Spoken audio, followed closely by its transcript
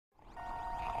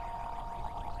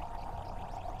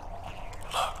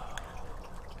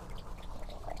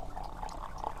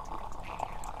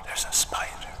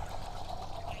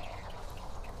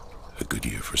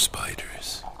good year for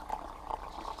spiders.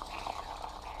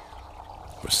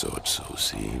 Or so it so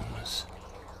seems.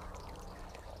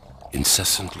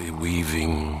 Incessantly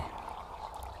weaving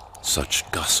such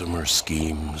gossamer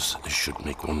schemes as should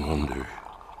make one wonder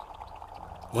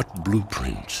what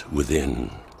blueprint within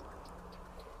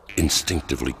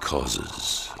instinctively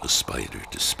causes a spider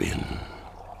to spin.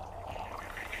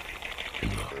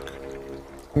 And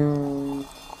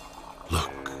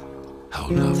look how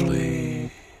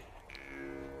lovely.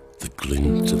 The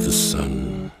glint of the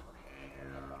sun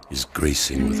is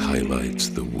gracing with highlights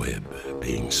the web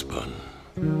being spun.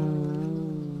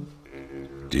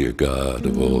 Dear God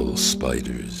of all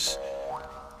spiders,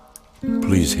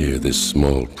 please hear this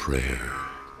small prayer.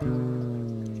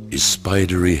 Is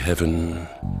spidery heaven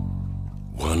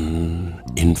one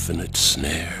infinite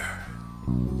snare?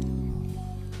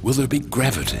 Will there be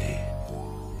gravity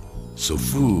so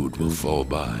food will fall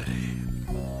by?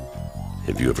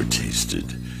 Have you ever tasted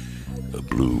a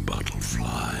blue bottle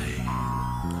fly?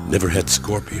 Never had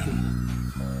scorpion?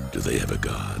 Do they have a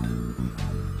god?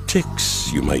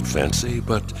 Ticks, you might fancy,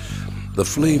 but the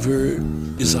flavor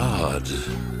is odd.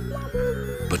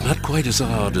 But not quite as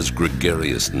odd as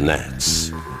gregarious gnats,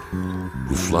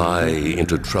 who fly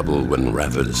into trouble when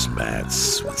ravenous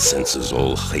bats, with senses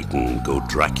all heightened, go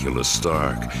Dracula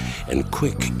stark, and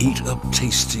quick eat up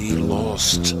tasty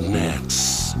lost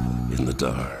gnats in the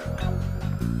dark.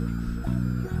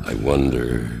 I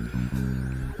wonder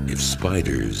if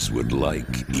spiders would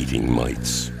like eating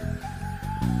mites,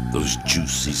 those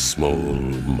juicy small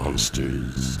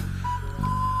monsters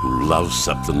who louse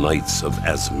up the nights of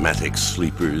asthmatic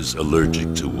sleepers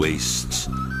allergic to waste.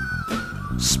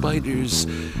 Spiders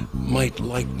might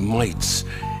like mites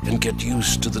and get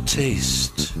used to the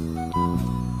taste.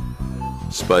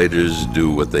 Spiders do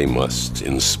what they must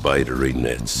in spidery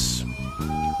nets.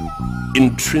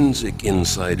 Intrinsic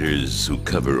insiders who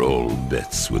cover all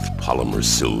bets with polymer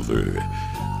silver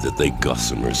that they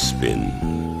gossamer spin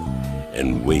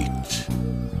and wait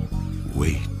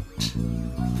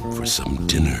for some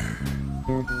dinner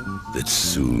that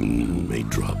soon may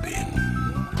drop in.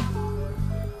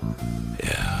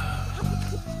 Yeah,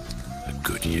 a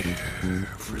good year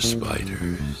for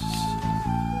spiders.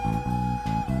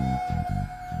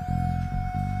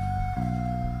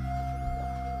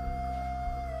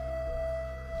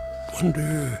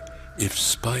 Wonder if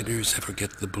spiders ever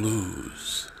get the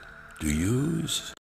blues. Do yous?